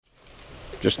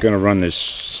Just going to run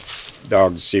this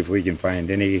dog to see if we can find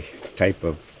any type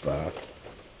of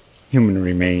human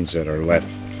remains that are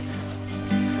left.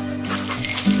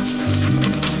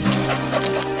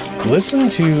 Listen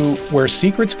to Where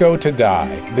Secrets Go to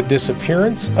Die, The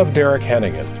Disappearance of Derek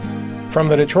Hennigan. From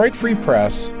the Detroit Free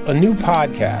Press, a new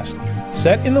podcast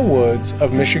set in the woods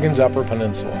of Michigan's Upper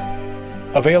Peninsula.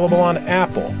 Available on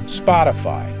Apple,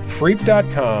 Spotify,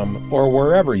 Freep.com, or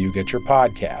wherever you get your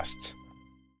podcasts.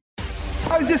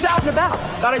 I was just out and about.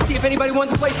 Thought I'd see if anybody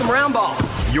wanted to play some round ball.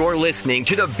 You're listening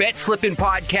to the Bet Slippin'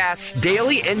 Podcast's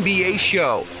daily NBA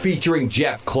show, featuring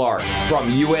Jeff Clark from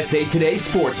USA Today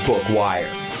Sportsbook Wire.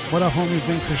 What up, homies?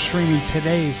 Thanks for streaming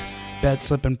today's Bet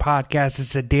Slippin' Podcast.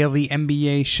 It's a daily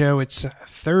NBA show. It's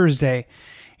Thursday,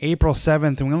 April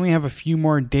 7th, and we only have a few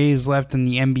more days left in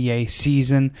the NBA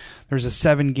season. There's a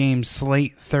 7-game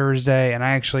slate Thursday, and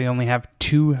I actually only have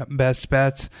 2 best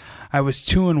bets. I was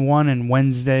 2-1 in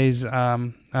Wednesday's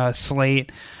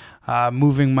slate,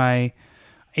 moving my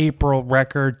April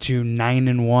record to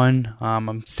 9-1.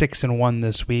 I'm 6-1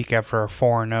 this week after a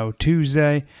 4-0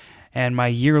 Tuesday, and my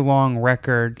year-long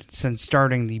record since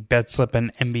starting the Bet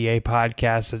Slippin' NBA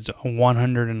podcast is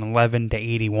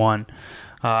 111-81.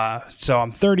 So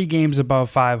I'm 30 games above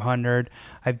 500.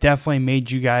 I've definitely made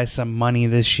you guys some money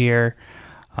this year,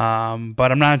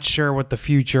 but I'm not sure what the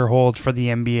future holds for the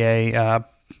NBA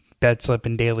Bet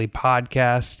Slippin' Daily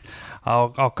podcast.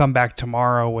 I'll come back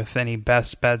tomorrow with any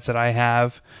best bets that I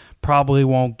have. Probably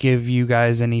won't give you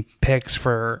guys any picks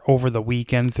for over the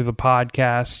weekend through the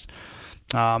podcast.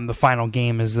 The final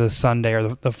game is this Sunday, or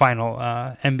the final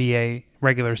NBA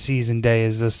regular season day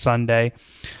is this Sunday.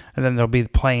 And then there'll be the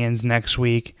play-ins next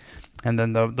week, and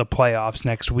then the playoffs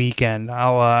next weekend.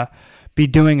 I'll be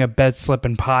doing a Bet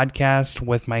Slippin' podcast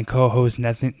with my co-host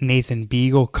Nathan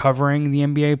Beagle covering the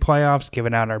NBA playoffs,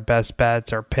 giving out our best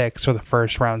bets, our picks for the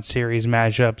first-round series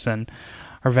matchups, and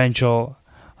our eventual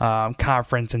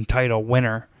conference winners and title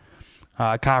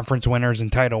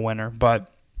winner. But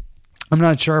I'm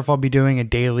not sure if I'll be doing a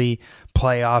daily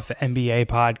playoff NBA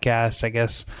podcast. I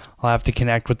guess I'll have to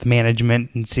connect with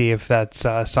management and see if that's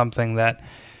something that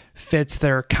fits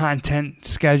their content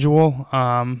schedule.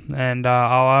 And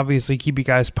I'll obviously keep you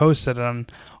guys posted on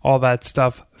all that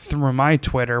stuff through my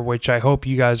Twitter, which I hope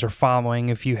you guys are following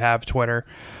if you have Twitter.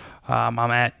 I'm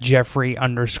at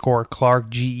Jeffrey_Clark,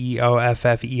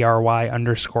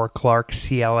 GEOFFERY_Clark,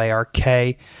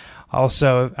 CLARK.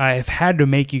 Also, I've had to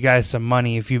make you guys some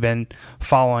money if you've been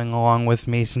following along with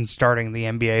me since starting the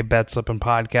NBA Bet Slippin'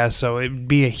 Podcast. So it would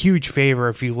be a huge favor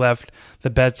if you left the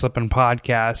Bet Slippin'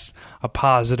 Podcast a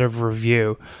positive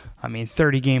review. I mean,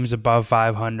 30 games above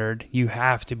 500, you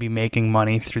have to be making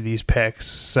money through these picks.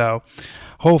 So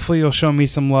hopefully you'll show me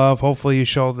some love. Hopefully you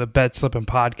show the Bet Slippin'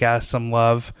 Podcast some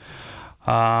love.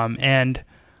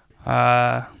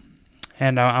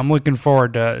 And I'm looking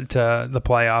forward to the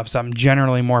playoffs. I'm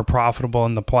generally more profitable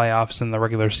in the playoffs than the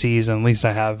regular season.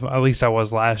 At least I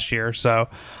was last year. So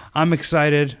I'm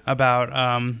excited about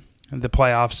the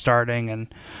playoffs starting,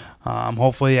 and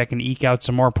hopefully I can eke out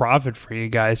some more profit for you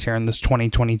guys here in this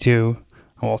 2021-2022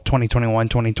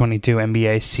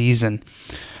 NBA season.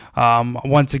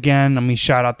 Once again, let me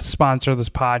shout out the sponsor of this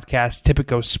podcast,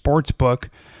 Tipico Sportsbook,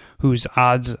 who is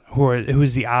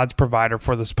the odds provider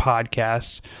for this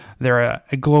podcast. They're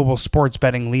a global sports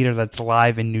betting leader that's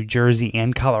live in New Jersey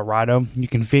and Colorado. You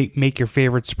can make your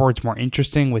favorite sports more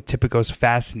interesting with Tipico's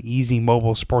fast and easy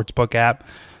mobile sportsbook app.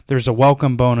 There's a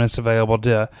welcome bonus available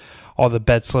to all the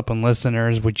Bet Slippin'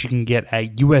 listeners, which you can get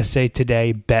at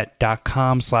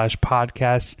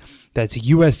usatodaybet.com/podcast. That's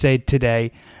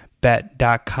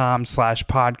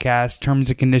usatodaybet.com/podcast. Terms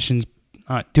and conditions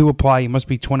do apply. You must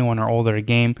be 21 or older to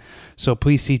game, so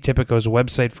please see Tipico's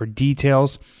website for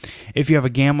details. If you have a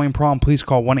gambling problem, please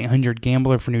call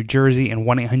 1-800-GAMBLER for New Jersey and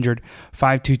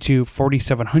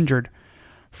 1-800-522-4700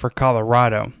 for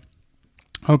Colorado.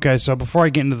 Okay, so before I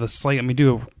get into the slate, let me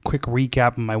do a quick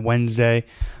recap of my Wednesday.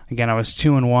 Again, I was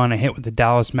 2-1. I hit with the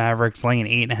Dallas Mavericks, laying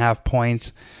 8.5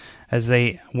 points as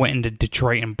they went into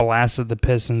Detroit and blasted the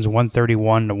Pistons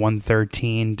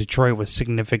 131-113. Detroit was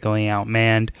significantly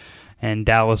outmanned, and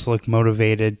Dallas looked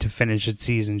motivated to finish its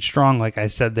season strong, like I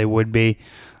said they would be.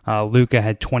 Luka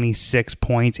had 26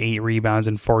 points, 8 rebounds,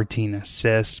 and 14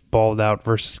 assists, balled out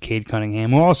versus Cade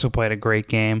Cunningham, who also played a great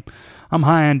game. I'm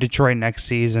high on Detroit next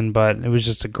season, but it was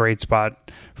just a great spot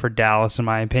for Dallas, in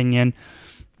my opinion,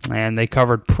 and they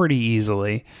covered pretty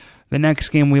easily. The next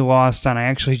game we lost on, I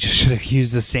actually just should have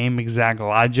used the same exact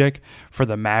logic for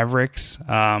the Mavericks.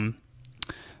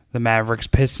 The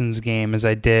Mavericks-Pistons game as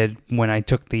I did when I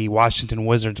took the Washington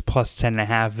Wizards plus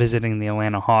 10.5 visiting the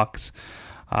Atlanta Hawks.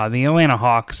 The Atlanta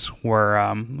Hawks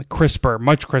were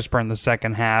much crisper in the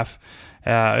second half.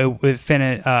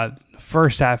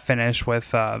 First half finished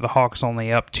with the Hawks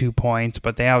only up 2 points,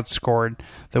 but they outscored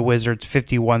the Wizards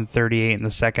 51-38 in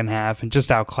the second half and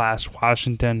just outclassed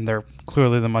Washington. They're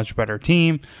clearly the much better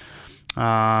team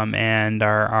and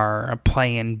are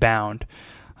play-in bound.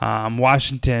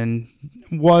 Washington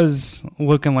was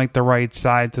looking like the right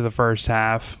side to the first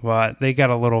half, but they got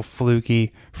a little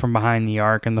fluky from behind the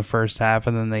arc in the first half,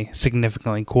 and then they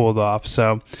significantly cooled off.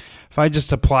 So if I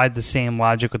just applied the same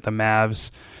logic with the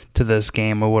Mavs to this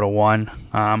game, I would have won.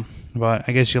 But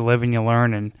I guess you live and you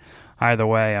learn, and either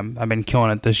way, I've been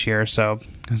killing it this year. So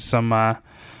some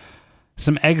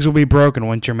eggs will be broken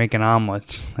once you're making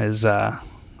omelets, is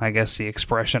I guess the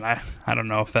expression. I don't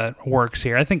know if that works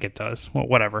here. I think it does. Well,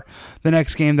 whatever. The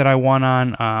next game that I won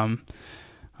on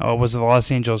was the Los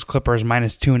Angeles Clippers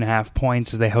minus 2.5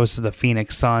 points as they hosted the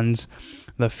Phoenix Suns.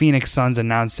 The Phoenix Suns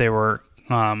announced they were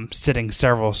sitting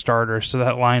several starters, so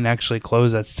that line actually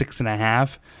closed at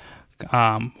 6.5.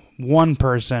 One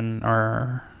person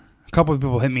or a couple of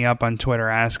people hit me up on Twitter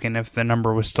asking if the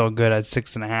number was still good at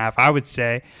 6.5. I would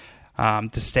say to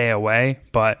stay away,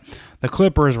 but the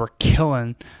Clippers were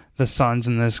killing the Suns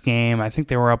in this game. I think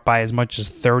they were up by as much as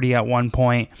 30 at one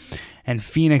point, and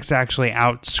Phoenix actually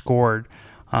outscored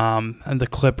the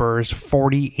Clippers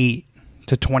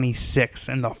 48-26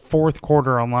 in the fourth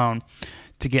quarter alone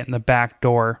to get in the back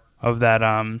door of that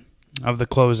of the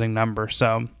closing number.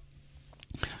 So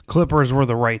Clippers were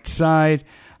the right side.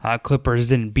 Clippers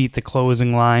didn't beat the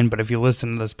closing line, but if you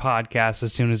listen to this podcast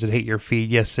as soon as it hit your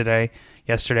feed yesterday,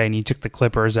 and you took the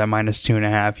Clippers at minus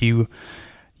 2.5,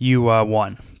 you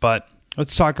won. But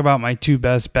let's talk about my two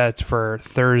best bets for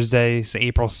Thursday's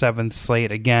April 7th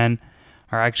slate again.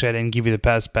 Or actually, I didn't give you the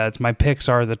best bets. My picks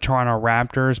are the Toronto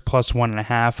Raptors plus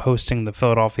 1.5 hosting the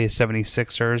Philadelphia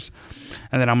 76ers.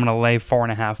 And then I'm going to lay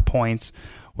 4.5 points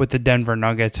with the Denver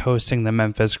Nuggets hosting the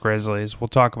Memphis Grizzlies. We'll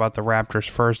talk about the Raptors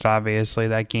first, obviously.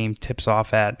 That game tips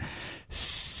off at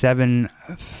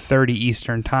 7:30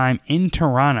 Eastern Time in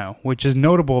Toronto, which is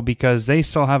notable because they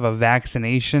still have a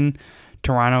vaccination.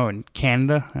 Toronto and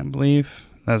Canada, I believe,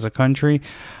 as a country.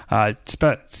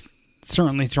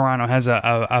 Certainly Toronto has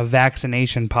a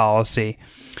vaccination policy.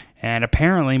 And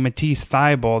apparently Matisse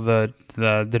Thybulle,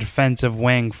 the defensive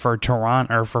wing for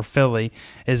Toronto or for Philly,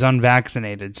 is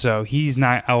unvaccinated. So he's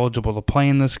not eligible to play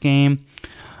in this game.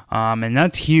 And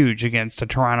that's huge against a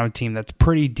Toronto team that's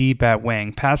pretty deep at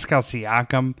wing. Pascal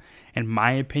Siakam, in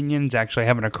my opinion, is actually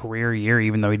having a career year,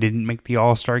 even though he didn't make the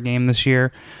All-Star game this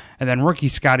year. And then rookie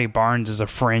Scotty Barnes is a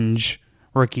fringe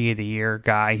Rookie of the Year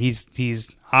guy. He's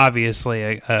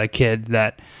obviously a kid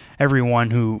that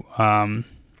everyone in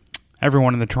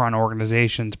the Toronto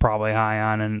organization is probably high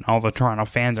on, and all the Toronto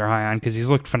fans are high on because he's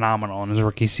looked phenomenal in his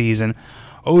rookie season.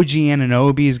 OG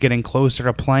Anunoby is getting closer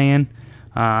to playing.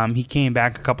 He came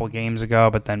back a couple games ago,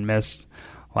 but then missed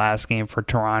last game for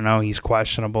Toronto. He's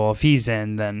questionable. If he's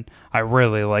in, then I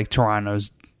really like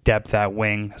Toronto's depth at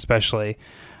wing, especially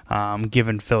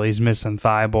given Philly's missing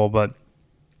Thybulle. But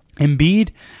Embiid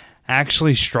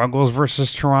actually struggles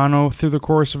versus Toronto through the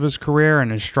course of his career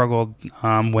and has struggled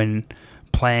when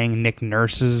playing Nick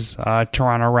Nurse's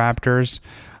Toronto Raptors.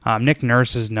 Nick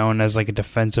Nurse is known as like a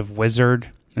defensive wizard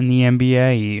in the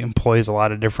NBA. He employs a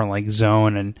lot of different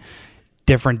zone and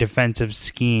different defensive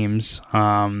schemes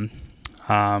in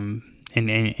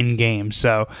games.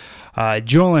 So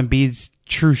Joel Embiid's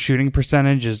true shooting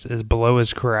percentage is below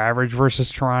his career average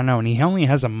versus Toronto, and he only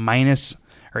has a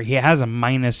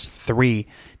 -3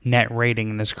 net rating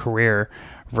in his career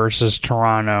versus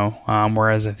Toronto,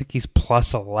 whereas I think he's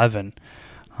plus 11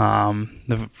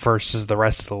 versus the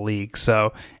rest of the league.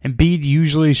 So Embiid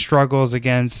usually struggles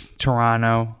against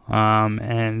Toronto,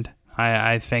 and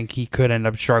I think he could end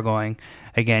up struggling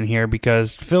again here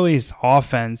because Philly's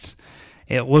offense,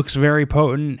 it looks very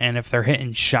potent, and if they're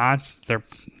hitting shots, they're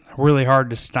really hard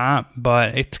to stop,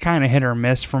 but it's kind of hit or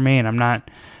miss for me, and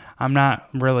I'm not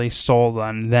really sold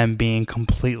on them being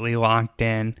completely locked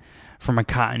in from a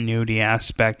continuity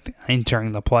aspect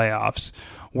entering the playoffs,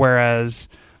 whereas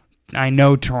I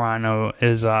know Toronto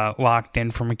is locked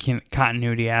in from a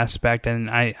continuity aspect,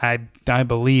 and I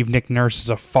believe Nick Nurse is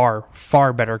a far,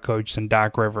 far better coach than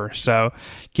Doc Rivers. So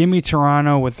give me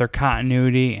Toronto with their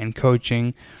continuity and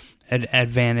coaching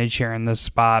advantage here in this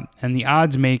spot. And the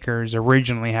odds makers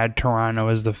originally had Toronto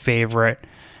as the favorite,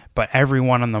 but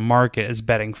everyone on the market is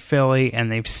betting Philly,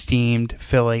 and they've steamed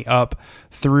Philly up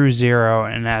through 0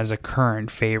 and as a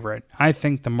current favorite. I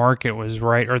think the market was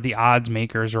right, or the odds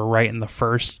makers were right in the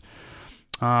first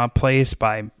place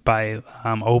by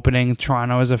opening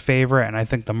Toronto as a favorite, and I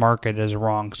think the market is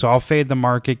wrong. So I'll fade the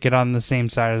market, get on the same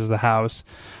side as the house,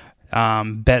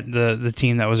 bet the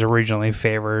team that was originally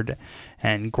favored,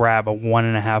 and grab a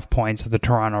 1.5 points of the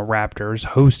Toronto Raptors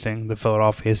hosting the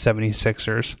Philadelphia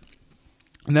 76ers.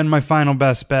 And then my final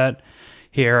best bet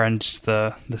here on just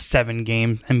the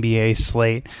 7-game NBA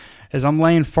slate is I'm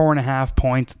laying 4.5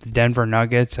 points with the Denver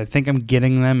Nuggets. I think I'm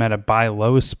getting them at a buy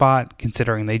low spot,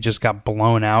 considering they just got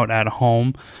blown out at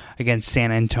home against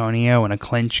San Antonio in a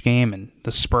clinch game, and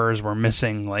the Spurs were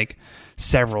missing like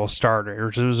several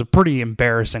starters. It was a pretty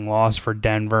embarrassing loss for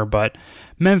Denver, but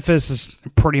Memphis has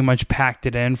pretty much packed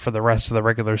it in for the rest of the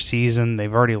regular season.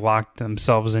 They've already locked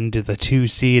themselves into the 2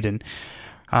 seed, and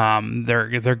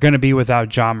they're going to be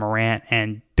without Ja Morant,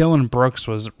 and Dillon Brooks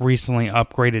was recently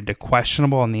upgraded to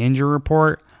questionable on the injury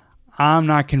report. I'm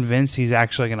not convinced he's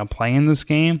actually going to play in this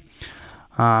game.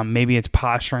 Maybe it's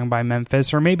posturing by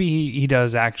Memphis, or maybe he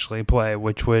does actually play,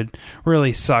 which would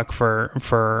really suck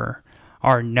for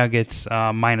our Nuggets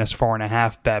minus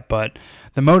 4.5 bet. But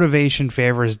the motivation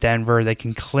favors Denver. They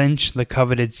can clinch the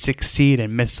coveted 6th seed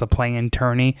and miss the play-in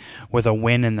tourney with a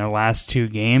win in their last 2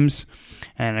 games.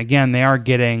 And again, they are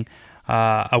getting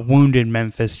a wounded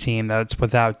Memphis team that's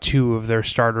without 2 of their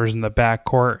starters in the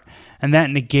backcourt, and that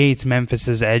negates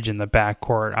Memphis's edge in the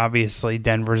backcourt. Obviously,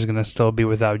 Denver's going to still be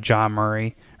without Jamal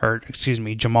Murray.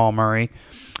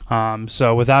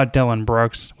 So without Dillon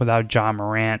Brooks, without Ja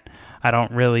Morant, I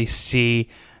don't really see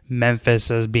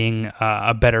Memphis as being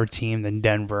a better team than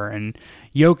Denver, and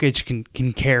Jokic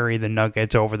can carry the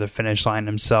Nuggets over the finish line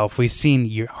himself. We've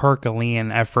seen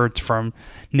Herculean efforts from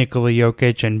Nikola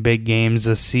Jokic in big games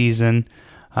this season,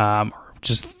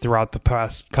 just throughout the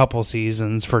past couple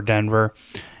seasons for Denver,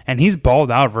 and he's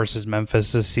balled out versus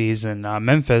Memphis this season.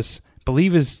 Memphis, I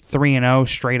believe, is 3-0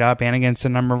 straight up and against the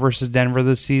number versus Denver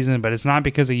this season, but it's not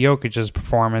because of Jokic's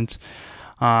performance.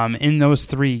 In those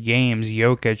 3 games,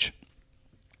 Jokic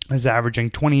is averaging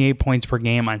 28 points per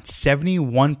game on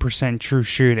 71% true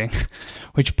shooting,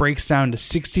 which breaks down to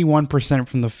 61%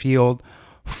 from the field,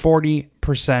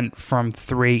 40% from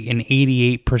 3, and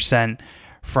 88%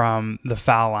 from the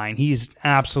foul line. He's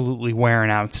absolutely wearing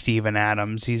out Steven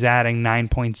Adams. He's adding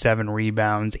 9.7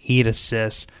 rebounds, 8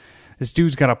 assists. This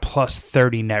dude's got a plus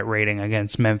 30 net rating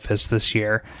against Memphis this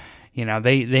year. You know,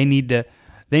 they need to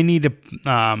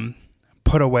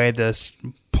put away this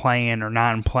play-in or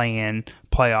non-play-in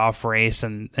playoff race,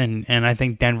 and I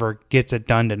think Denver gets it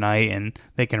done tonight, and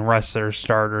they can rest their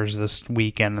starters this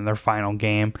weekend in their final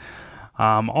game.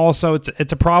 Also,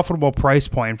 it's a profitable price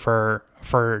point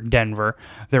for Denver.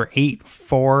 They're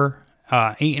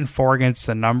 8-4 against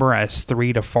the number as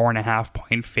 3 to 4.5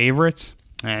 point favorites,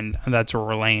 and that's what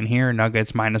we're laying here.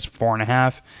 Nuggets minus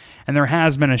 4.5. And there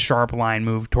has been a sharp line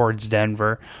move towards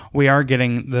Denver. We are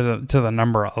getting to the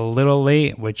number a little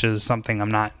late, which is something I'm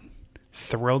not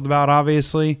thrilled about,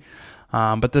 obviously.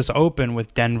 But this open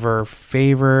with Denver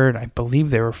favored, I believe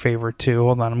they were favored too.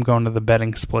 Hold on, I'm going to the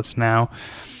betting splits now.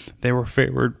 They were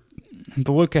favored.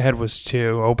 The look ahead was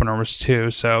 2, opener was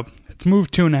 2, so it's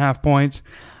moved 2.5 points.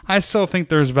 I still think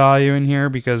there's value in here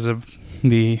because of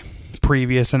the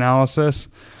previous analysis.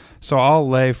 So I'll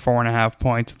lay 4.5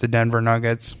 points at the Denver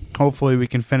Nuggets. Hopefully we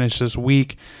can finish this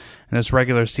week and this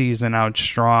regular season out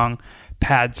strong,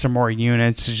 pad some more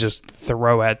units to just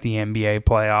throw at the NBA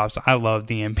playoffs. I love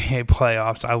the NBA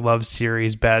playoffs. I love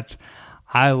series bets.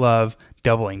 I love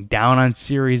doubling down on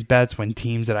series bets when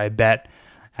teams that I bet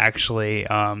actually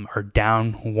are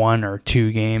down 1 or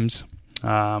 2 games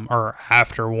or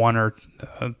after 1 or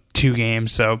 2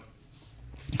 games. So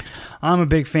I'm a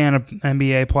big fan of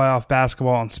NBA playoff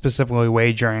basketball and specifically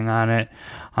wagering on it.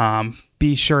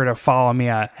 Be sure to follow me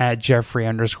at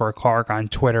Jeffrey_Clark on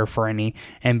Twitter for any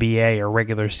NBA or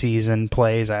regular season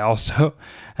plays. I also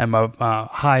am a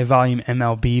high-volume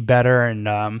MLB bettor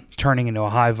and turning into a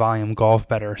high-volume golf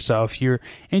bettor. So if you're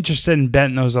interested in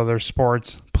betting those other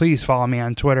sports, please follow me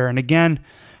on Twitter. And again,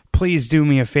 please do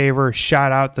me a favor,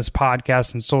 shout out this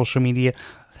podcast on social media,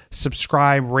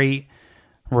 subscribe, rate,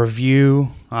 review,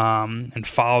 and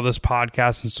follow this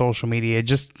podcast on social media.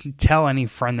 Just tell any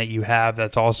friend that you have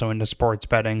that's also into sports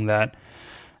betting that,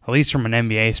 at least from an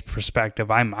NBA perspective,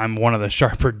 I'm one of the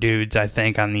sharper dudes, I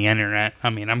think, on the internet. I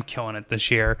mean, I'm killing it this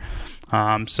year.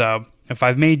 So if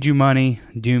I've made you money,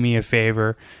 do me a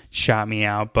favor, shout me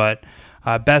out. But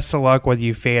best of luck whether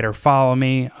you fade or follow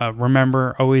me.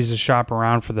 Remember, always to shop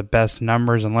around for the best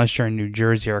numbers. Unless you're in New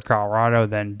Jersey or Colorado,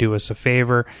 then do us a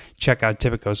favor. Check out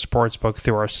Tipico Sportsbook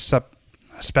through our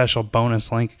special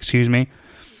bonus link,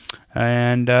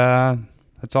 And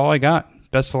that's all I got.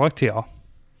 Best of luck to y'all.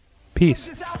 Peace.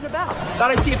 Just out and about.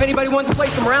 Thought I'd see if anybody wanted to play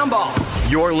some round ball.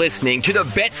 You're listening to the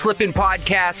Bet Slippin'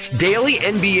 Podcast's daily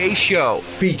NBA show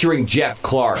featuring Jeff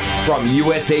Clark from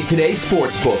USA Today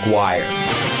Sportsbook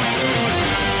Wire.